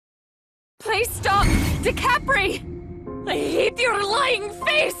Please stop! DiCapri! I hate your lying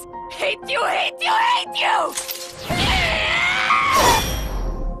face! Hate you, hate you, hate you!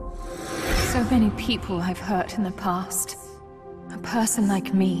 So many people I've hurt in the past. A person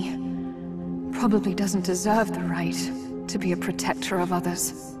like me probably doesn't deserve the right to be a protector of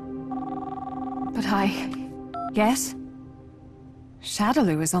others. But yes?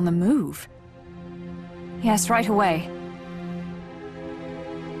 Shadaloo is on the move. Yes, right away.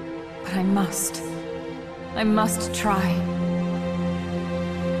 But I must try.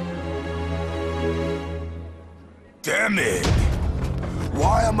 Damn it!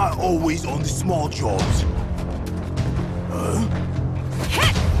 Why am I always on the small jobs? Huh?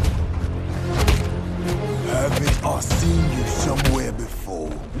 Haven't I seen you somewhere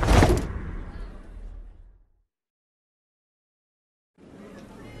before?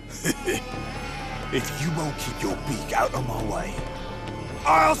 If you won't keep your beak out of my way,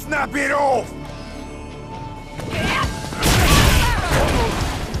 I'll snap it off!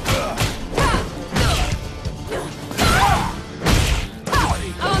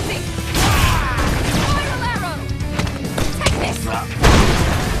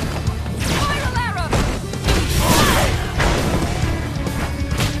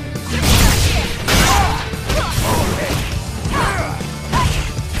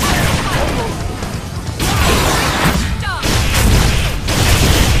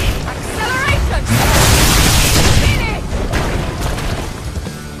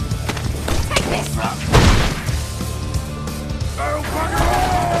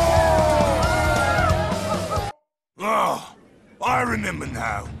 I remember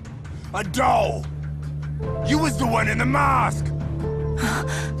now. A doll! You was the one in the mask!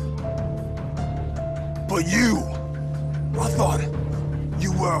 But you... I thought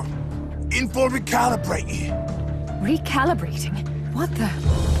you were in for recalibrating. Recalibrating? What the...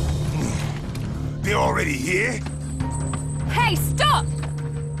 They're already here? Hey, stop!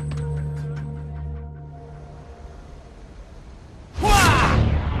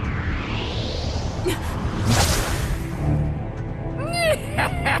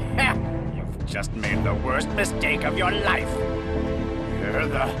 You've just made the worst mistake of your life. You're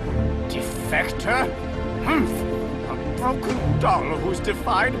the defector? A broken doll who's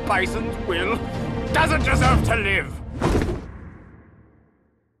defied Bison's will doesn't deserve to live.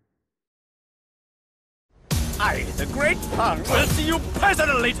 I, the Great Pug, will see you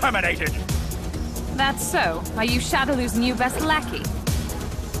personally terminated. That's so. Are you Shadaloo's new best lackey?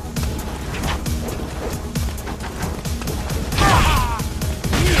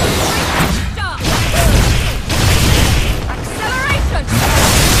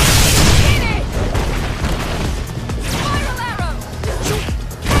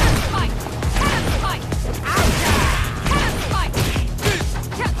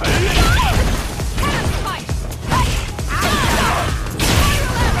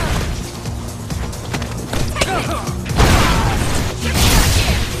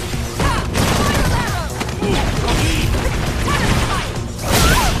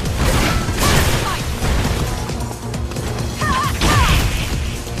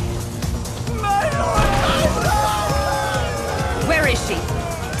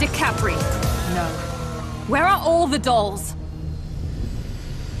 DiCapri. No. Where are all the dolls?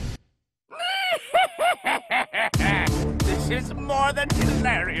 This is more than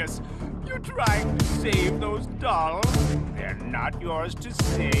hilarious. You're trying to save those dolls. They're not yours to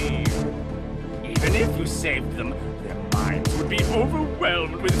save. Even if you saved them, their minds would be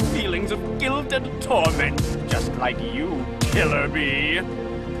overwhelmed with feelings of guilt and torment, just like you, Killer Bee.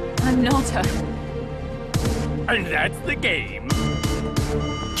 I'm not a... And that's the game.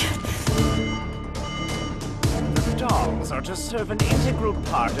 The dolls are to serve an integral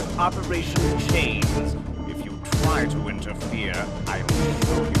part of Operation Chains. If you try to interfere, I will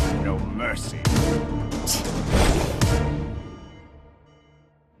show you no mercy.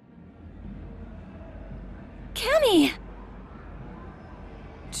 Cammy!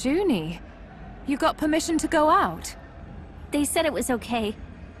 Junie, you got permission to go out? They said it was okay.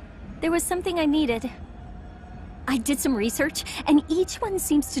 There was something I needed. I did some research, and each one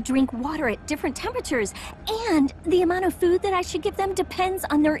seems to drink water at different temperatures, and the amount of food that I should give them depends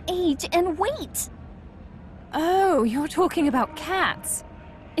on their age and weight. Oh, you're talking about cats.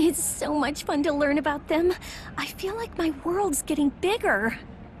 It's so much fun to learn about them. I feel like my world's getting bigger.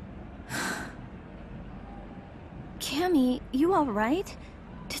 Cammy, you all right?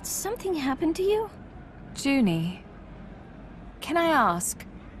 Did something happen to you? Junie, can I ask,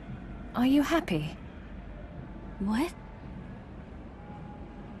 are you happy? What?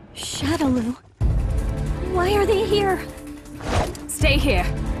 Shadaloo? Why are they here? Stay here.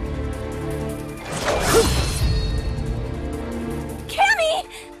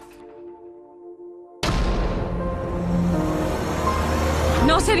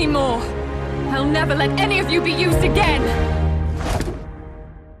 Not anymore! I'll never let any of you be used again!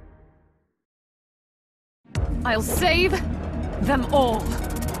 I'll save them all.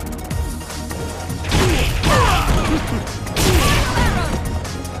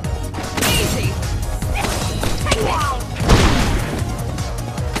 Easy! Take it!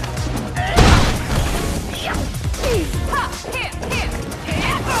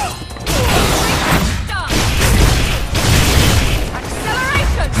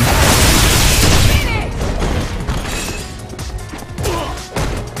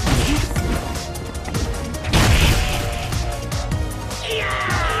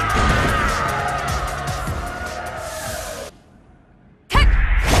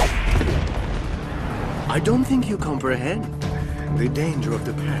 I don't think you comprehend the danger of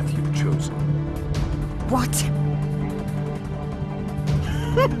the path you've chosen. What?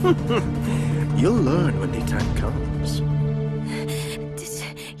 You'll learn when the time comes.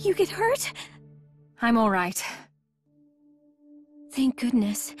 Did you get hurt? I'm all right. Thank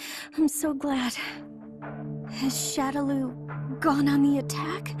goodness. I'm so glad. Has Shadaloo gone on the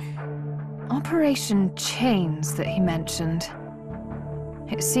attack? Operation Chains that he mentioned.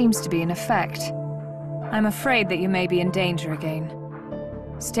 It seems to be in effect. I'm afraid that you may be in danger again.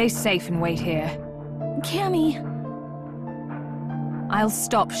 Stay safe and wait here. Cammy! I'll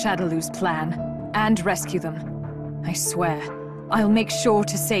stop Shadaloo's plan, and rescue them. I swear, I'll make sure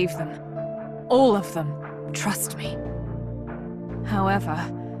to save them. All of them, trust me. However,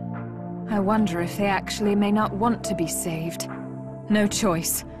 I wonder if they actually may not want to be saved. No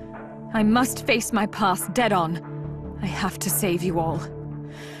choice. I must face my past dead on. I have to save you all.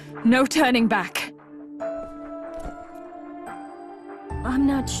 No turning back. I'm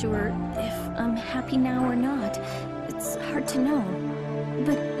not sure if I'm happy now or not. It's hard to know.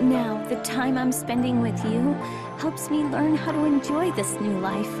 But now, the time I'm spending with you helps me learn how to enjoy this new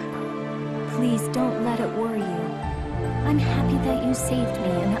life. Please don't let it worry you. I'm happy that you saved me,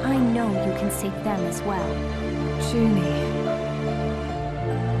 and I know you can save them as well. Junie.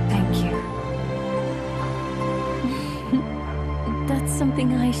 Thank you. That's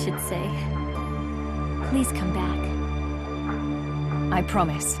something I should say. Please come back. I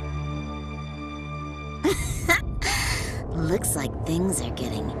promise. Looks like things are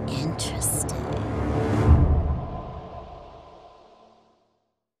getting interesting.